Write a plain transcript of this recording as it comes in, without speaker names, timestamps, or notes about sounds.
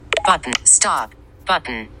button. Stop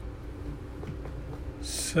button.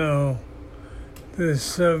 So, the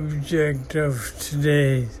subject of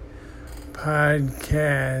today's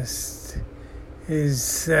podcast is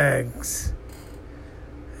sex,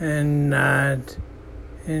 and not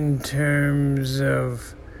in terms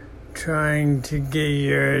of trying to get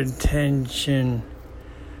your attention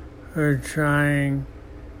or trying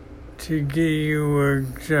to get you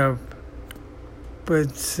worked up,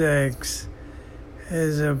 but sex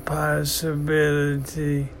as a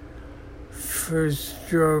possibility for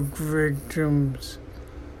stroke victims.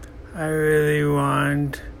 I really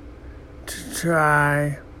want to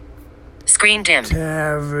try Screen dimmed. to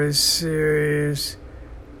have a serious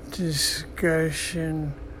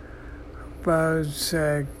discussion about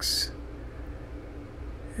sex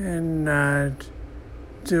and not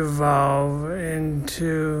devolve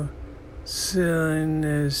into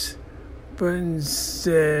silliness, but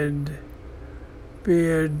instead be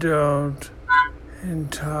adult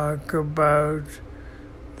and talk about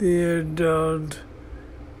the adult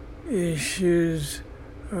issues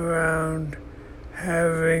around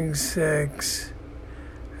having sex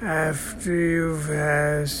after you've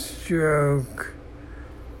had a stroke.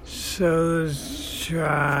 So let's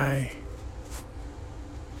try.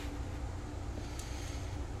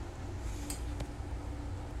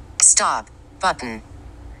 Stop button.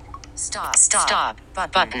 Stop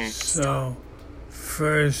button. So,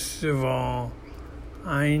 first of all,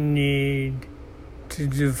 I need to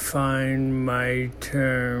define my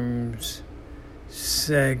terms.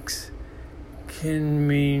 Sex can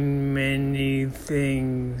mean many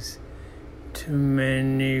things to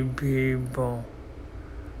many people.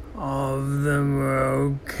 All of them are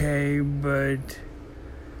okay, but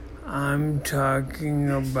I'm talking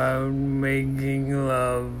about making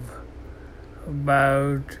love,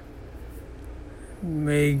 about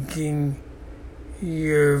making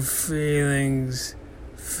your feelings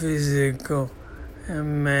physical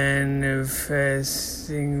and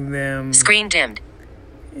manifesting them Screen dimmed.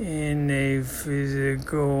 in a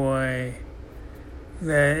physical way.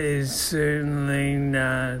 That is certainly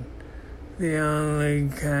not the only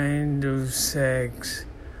kind of sex.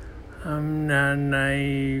 I'm not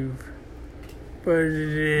naive, but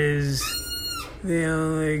it is the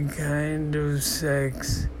only kind of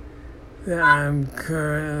sex that I'm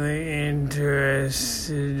currently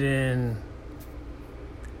interested in.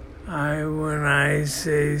 When I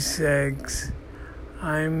say sex,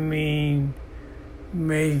 I mean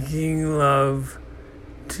making love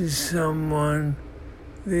to someone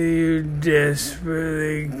that you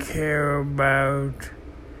desperately care about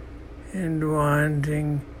and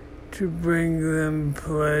wanting to bring them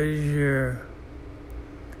pleasure.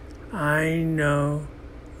 I know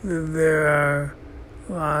that there are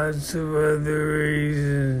lots of other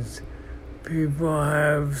reasons people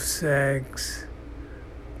have sex,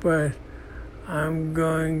 but I'm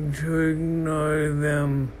going to ignore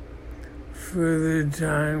them for the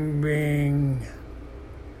time being.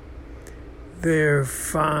 They're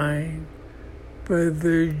fine, but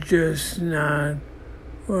they're just not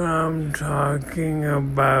what I'm talking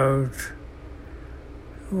about.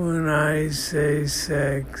 When I say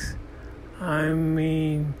sex, I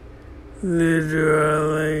mean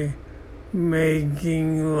literally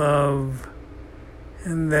making love,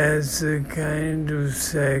 and that's the kind of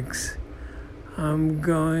sex I'm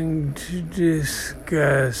going to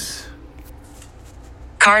discuss.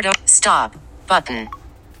 Stop button.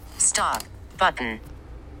 Stop button.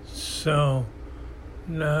 So,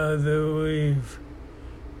 now that we've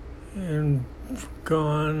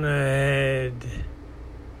gone ahead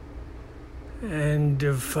and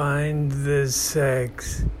defined the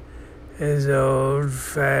sex as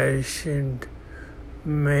old-fashioned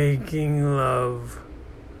making love,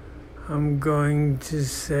 I'm going to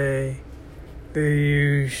say that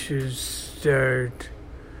you should start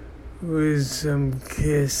with some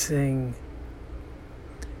kissing.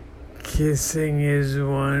 Kissing is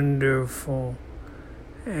wonderful,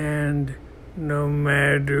 and no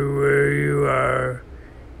matter where you are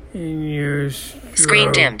in your stroke,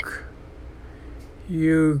 Screen dimmed.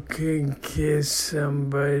 you can kiss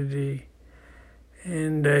somebody,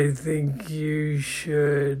 and I think you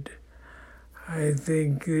should. I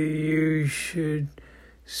think that you should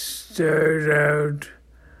start out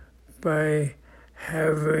by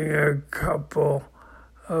having a couple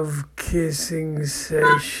of kissing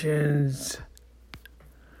sessions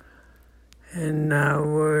and not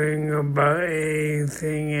worrying about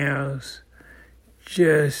anything else.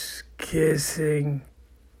 Just kissing.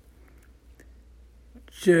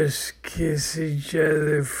 Just kiss each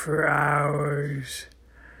other for hours.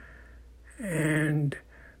 And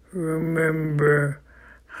remember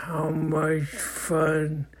how how much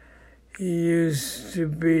fun it used to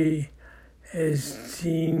be as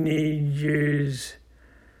teenagers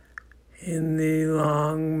in the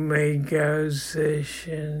long makeout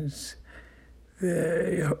sessions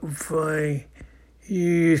that hopefully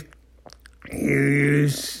you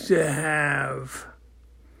used to have.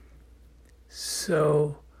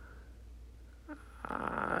 So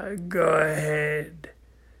go ahead,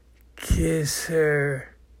 kiss her,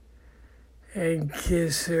 and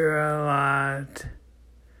kiss her a lot.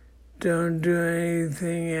 Don't do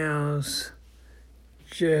anything else,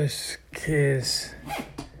 just kiss.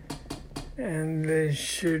 And this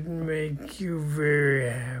should make you very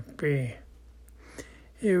happy.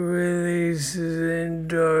 It releases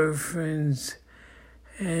endorphins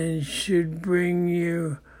and should bring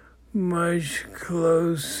you much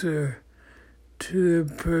closer to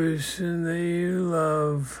the person that you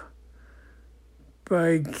love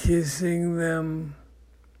by kissing them.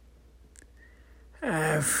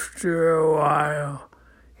 After a while,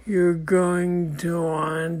 you're going to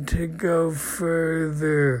want to go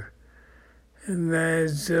further, and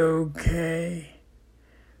that's okay.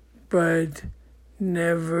 But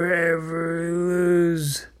never ever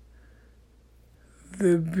lose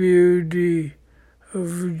the beauty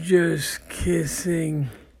of just kissing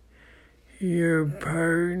your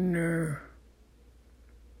partner.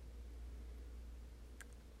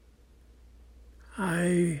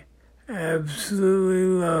 I absolutely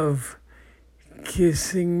love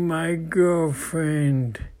kissing my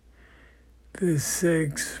girlfriend. The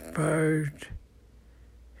sex part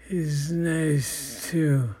is nice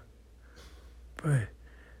too, but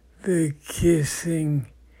the kissing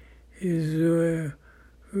is where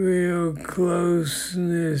real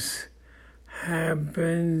closeness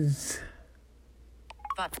happens.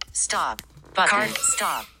 But stop. Button. Card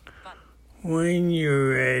stop. When you're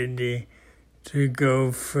ready to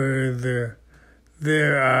go further,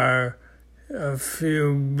 there are a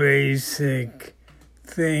few basic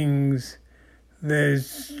things that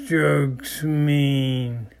strokes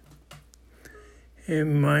mean. It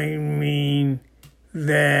might mean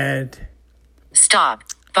that stop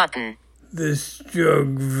button. The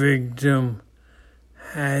stroke victim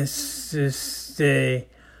has to stay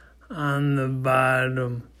on the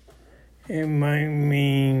bottom. It might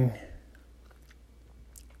mean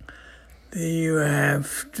that you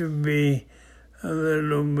have to be a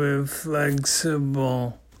little bit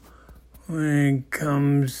flexible when it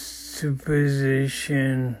comes to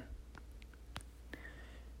position.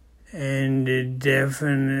 And it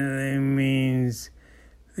definitely means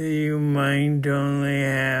that you might only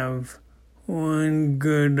have one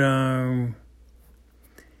good arm.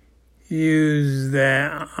 Use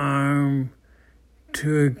that arm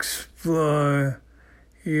to explore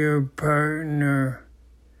your partner.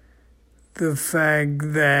 The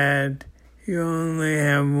fact that you only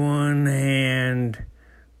have one hand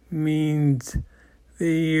means that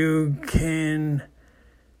you can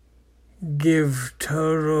give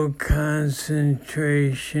total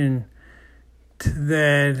concentration to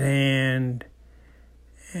that hand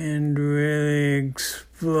and really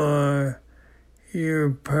explore your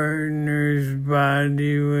partner's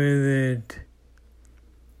body with it.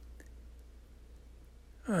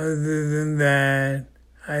 Other than that,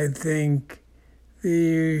 I think that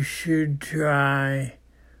you should try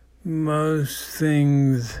most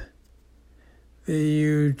things that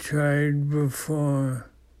you tried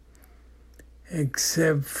before.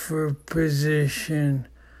 Except for position,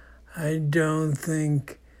 I don't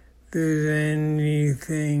think there's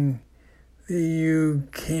anything that you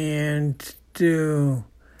can't do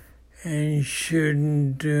and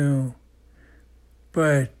shouldn't do.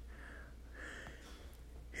 But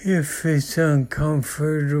if it's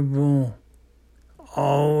uncomfortable,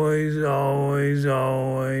 always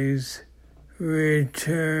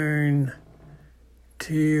return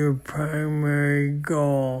to your primary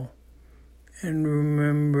goal. And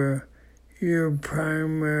remember, your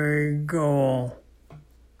primary goal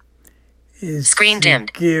is screen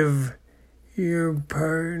dimmed. Give your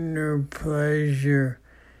partner pleasure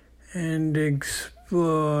and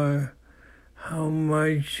explore how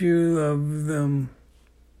much you love them.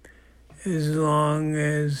 As long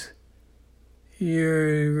as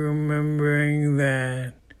you're remembering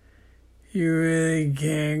that, you really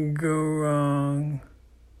can't go wrong.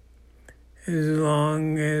 As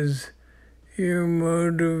long as you're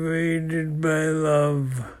motivated by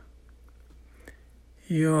love,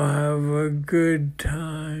 you'll have a good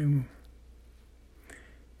time.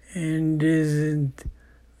 And isn't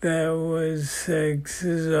that what sex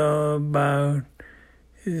is all about?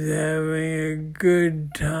 Is having a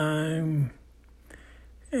good time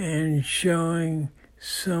and showing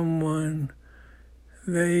someone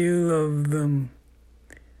that you love them.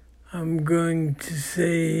 I'm going to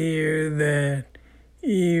say here that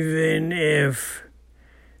even if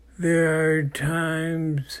there are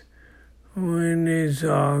times when it's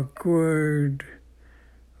awkward,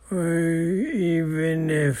 or even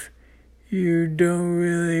if you don't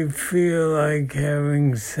really feel like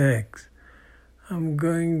having sex, I'm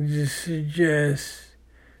going to suggest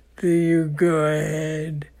that you go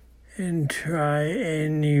ahead and try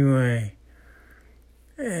anyway.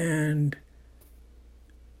 And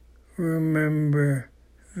remember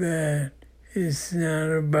that it's not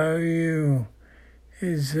about you.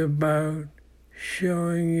 It's about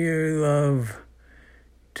showing your love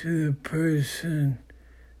to the person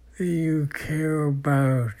that you care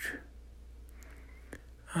about.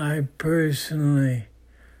 I personally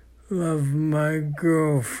love my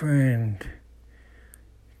girlfriend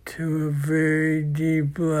to a very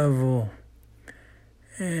deep level,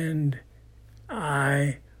 and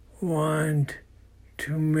I want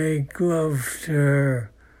to make love to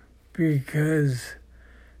her because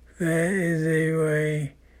that is a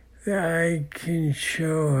way that I can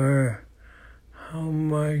show her how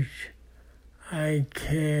much I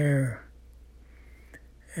care.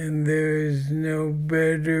 And there is no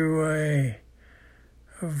better way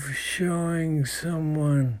of showing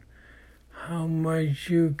someone how much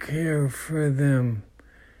you care for them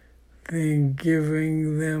than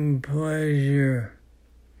giving them pleasure.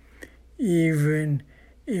 Even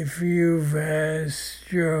if you've had a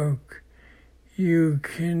stroke, you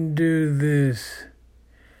can do this.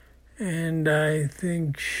 And I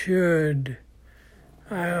think should.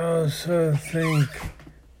 I also think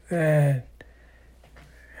that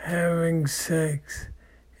having sex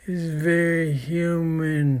is very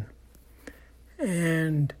human.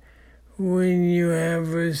 And when you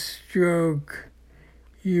have a stroke,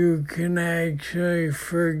 you can actually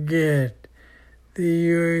forget that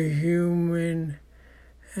you're human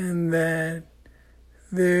and that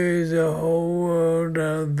there is a whole world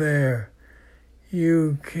out there.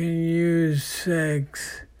 You can use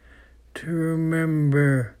sex to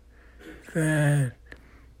remember that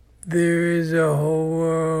there is a whole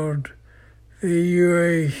world, that you're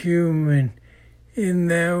a human in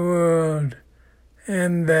that world,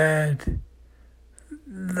 and that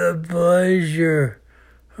the pleasure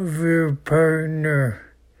of your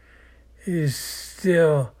partner is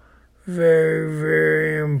still very,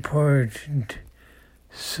 very important.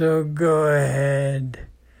 So go ahead,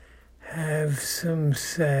 have some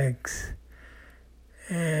sex,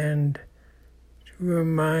 and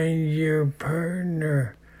remind your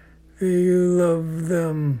partner that you love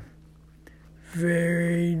them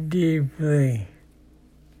very deeply.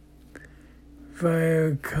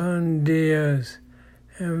 Vaya con Dios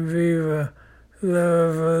and viva la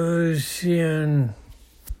revolución.